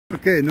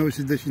Okay, newest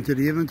addition to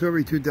the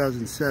inventory,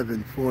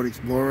 2007 Ford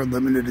Explorer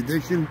Limited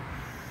Edition.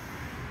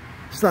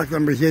 Stock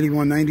number is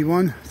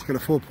 8191. It's got a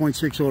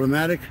 4.6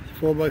 automatic,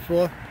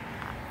 4x4.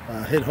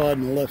 Hit hard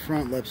in the left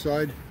front, left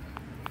side.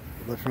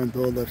 Left front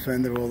door, left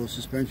fender, all the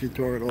suspension,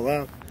 tore it all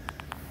out.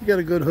 You got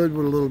a good hood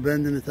with a little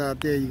bend in the top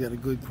there. You got a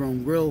good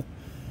chrome grille.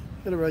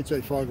 You got a right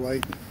side fog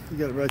light. You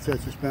got a right side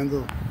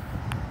suspender.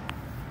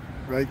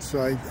 Right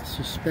side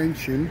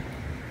suspension.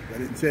 I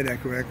didn't say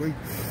that correctly.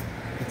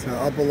 It's an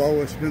upper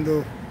lower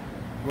spindle.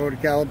 Rotor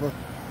caliper.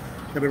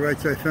 Got a right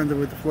side fender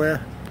with the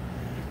flare.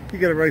 You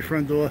got a right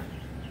front door.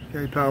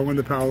 Okay, power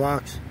window, power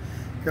locks.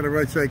 Got a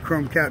right side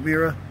chrome cap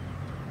mirror.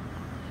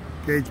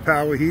 Okay, it's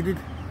power heated.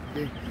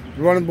 Okay.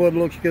 The running board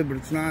looks good, but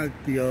it's not.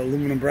 The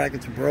aluminum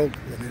brackets are broke.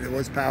 I mean, it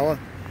was power.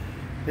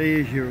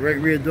 There's your right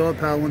rear door,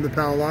 power window,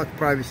 power lock,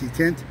 privacy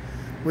tint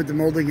with the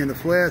molding and the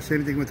flare.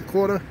 Same thing with the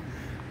quarter.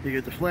 You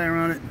get the flare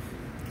on it.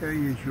 Okay,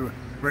 here's your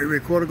right rear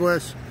quarter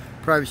glass,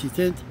 privacy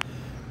tint,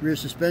 rear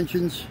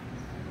suspensions.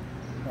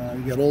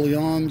 You got all the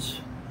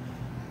arms,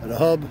 the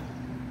hub,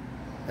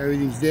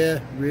 everything's there.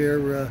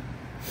 Rear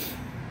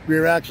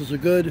axles are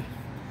good.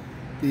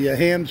 The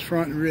hams,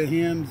 front and rear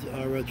hams,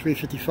 are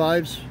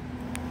 355s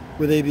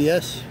with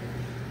ABS.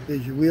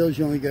 There's your wheels.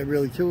 You only got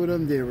really two of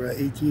them. They're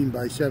 18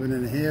 by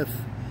 7.5.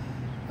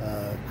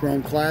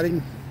 Chrome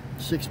cladding,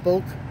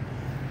 6-spoke.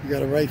 You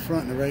got a right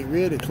front and a right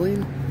rear. They're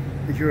clean.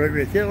 There's your right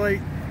rear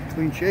taillight,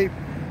 clean shape.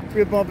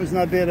 Rear bumper's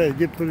not bad. I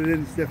did put it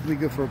in. It's definitely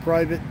good for a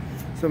private.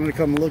 So I'm going to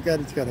come and look at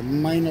it. It's got a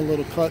minor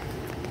little cut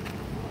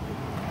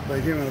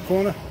right here on the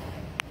corner.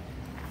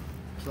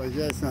 So like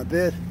that, it's not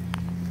bad.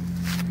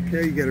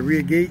 Okay, you got a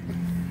rear gate.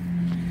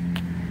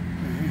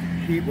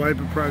 Heat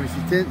wiper,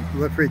 privacy tint.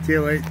 Left rear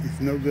taillight is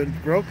no good.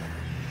 It's broke.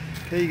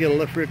 Okay, you got a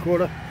left rear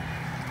quarter.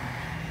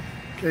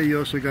 Okay, you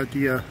also got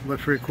the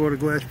left rear quarter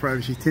glass,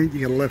 privacy tint.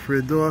 You got a left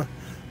rear door.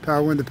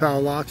 Power window,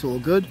 power locks, all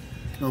good.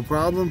 No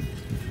problem.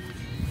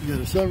 You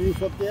got a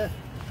sunroof up there.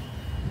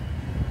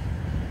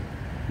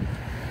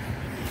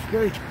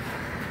 Okay.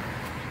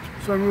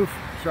 Sunroof.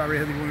 Sorry, I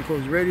had to go and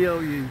close the radio.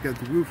 You got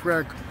the roof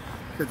rack.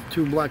 Got the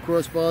two black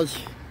crossbars.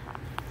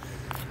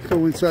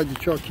 Go inside the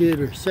truck here.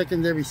 The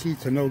secondary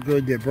seats are no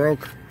good. They're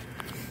broke.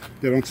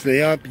 They don't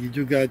stay up. You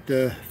do got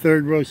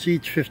third row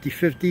seats,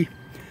 50-50.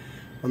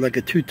 Like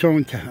a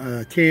two-tone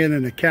tan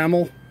and a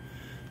camel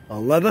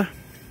leather.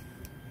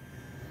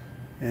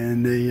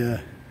 And the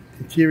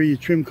interior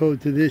trim code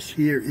to this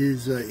here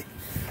is, I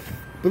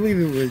believe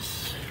it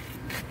was,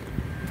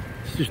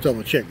 let's just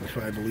double check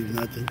before I believe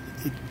nothing.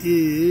 It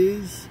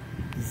is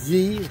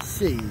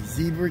ZC,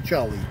 Zebra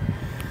Charlie.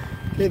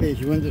 Okay, there's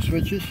your window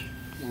switches,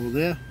 all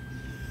there.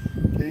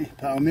 Okay,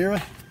 power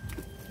mirror,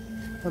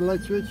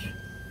 headlight switch.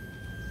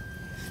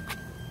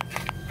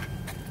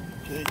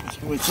 Okay, let's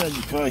go inside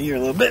your car here a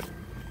little bit.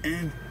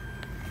 And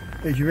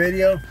there's your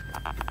radio.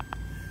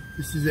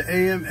 This is an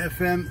AM,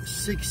 FM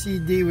 6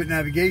 CD with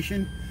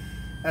navigation.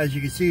 As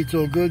you can see, it's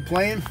all good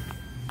playing.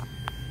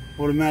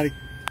 Automatic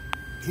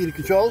heated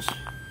controls.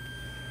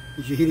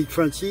 There's your heated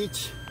front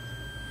seats.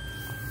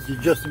 There's your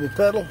adjustable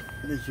pedal.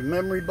 There's your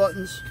memory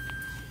buttons.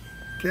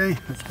 Okay,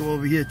 let's go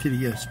over here to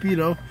the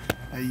speedo.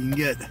 You can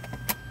get,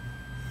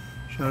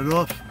 shut it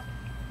off.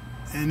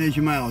 And there's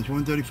your mileage,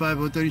 135,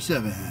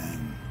 137.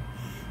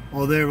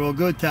 All there, all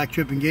good. Tack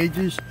trip and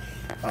gauges.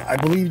 I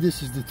believe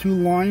this is the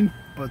 2-line,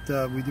 but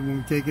when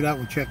we take it out,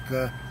 we'll check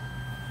the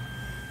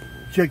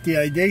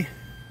ID.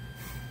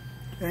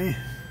 Okay.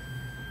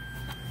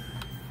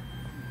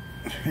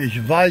 Here's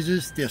your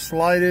visors, their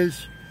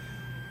sliders,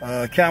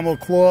 camel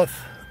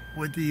cloth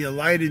with the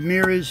lighted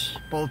mirrors,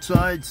 both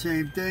sides,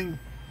 same thing.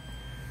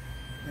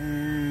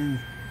 And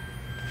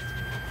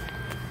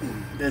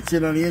that's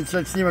it on the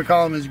inside. Steamer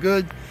column is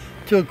good.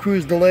 Tilt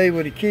cruise delay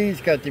with the keys.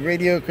 Got the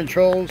radio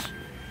controls.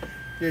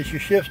 There's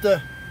your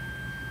shifter.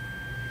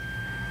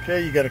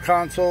 Okay, you got a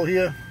console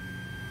here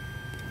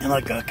in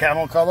like a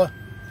camel color,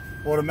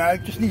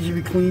 automatic. Just needs to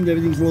be cleaned.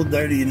 Everything's a little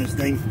dirty in this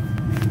thing.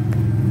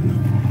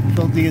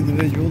 Filthy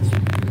individuals.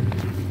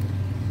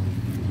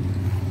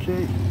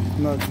 Okay,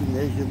 nothing.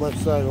 There's your left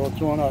side all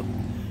torn up.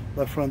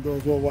 Left front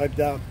door's all wiped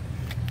out.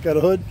 Got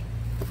a hood.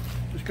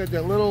 Just got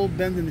that little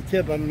bend in the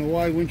tip. I don't know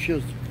why.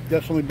 Windshield's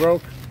definitely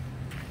broke.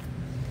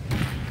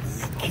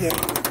 Okay,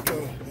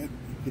 go. You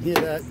can hear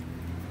that.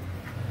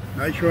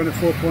 Nice running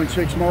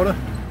 4.6 motor.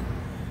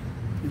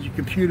 There's your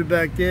computer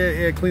back there,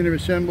 air cleaner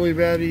assembly,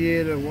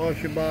 radiator,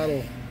 washer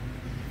bottle,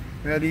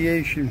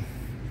 radiation,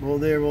 all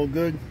there, all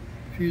good.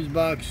 Fuse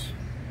box,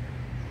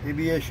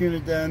 ABS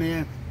unit down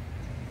there.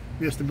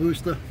 Here's the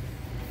booster,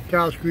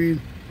 cowl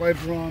screen,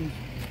 wiper arms,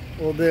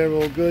 all there,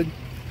 all good.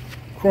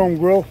 Chrome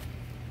grille,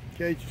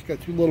 okay, just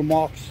got two little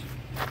marks.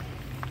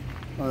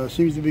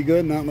 Seems to be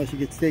good, not unless it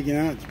gets taken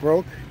out, it's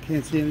broke.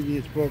 Can't see anything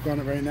that's broke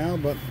on it right now,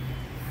 but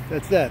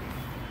that's that.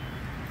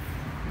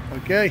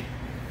 Okay.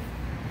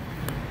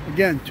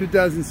 Again,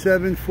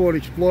 2007 Ford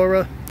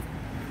Explorer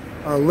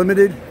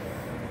Limited,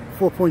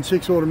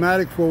 4.6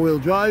 automatic, 4-wheel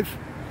drive,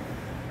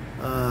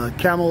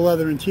 camel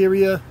leather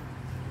interior,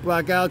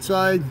 black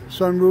outside,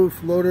 sunroof,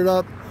 loaded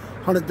up,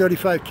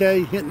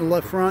 135K, hitting the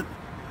left front.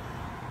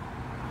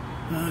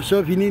 So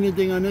if you need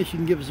anything on this, you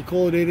can give us a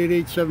call at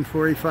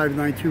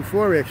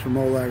 888-748-5924. Ask for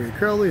Mo, Larry, and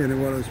Curly,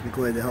 and one of us will be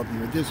glad to help you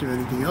with this or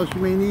anything else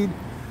you may need.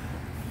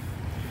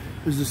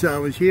 Business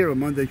hours here are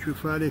Monday through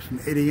Friday from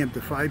 8 a.m.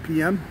 to 5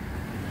 p.m.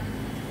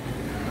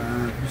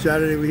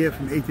 Saturday we're here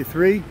from 8 to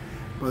 3.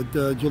 But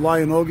July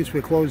and August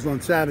we're closed on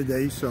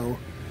Saturdays. So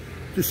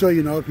just so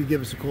you know, if you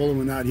give us a call and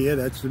we're not here,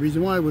 that's the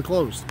reason why we're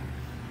closed.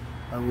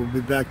 We'll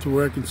be back to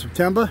work in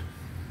September.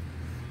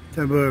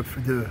 For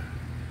the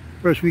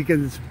first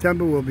weekend in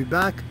September, we'll be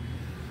back.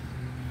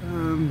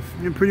 And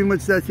pretty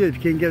much that's it. If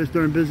you can't get us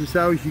during business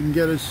hours, you can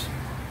get us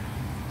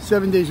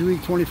 7 days a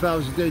week, 24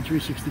 hours a day,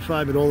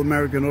 365 at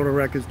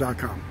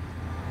allamericanautorecords.com.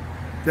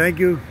 Thank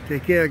you.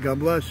 Take care. God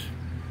bless.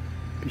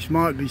 Be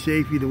smart. Be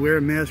safe. Either wear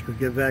a mask or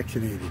get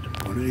vaccinated.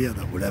 One or the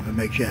other. Whatever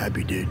makes you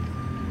happy, dude.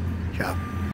 Ciao.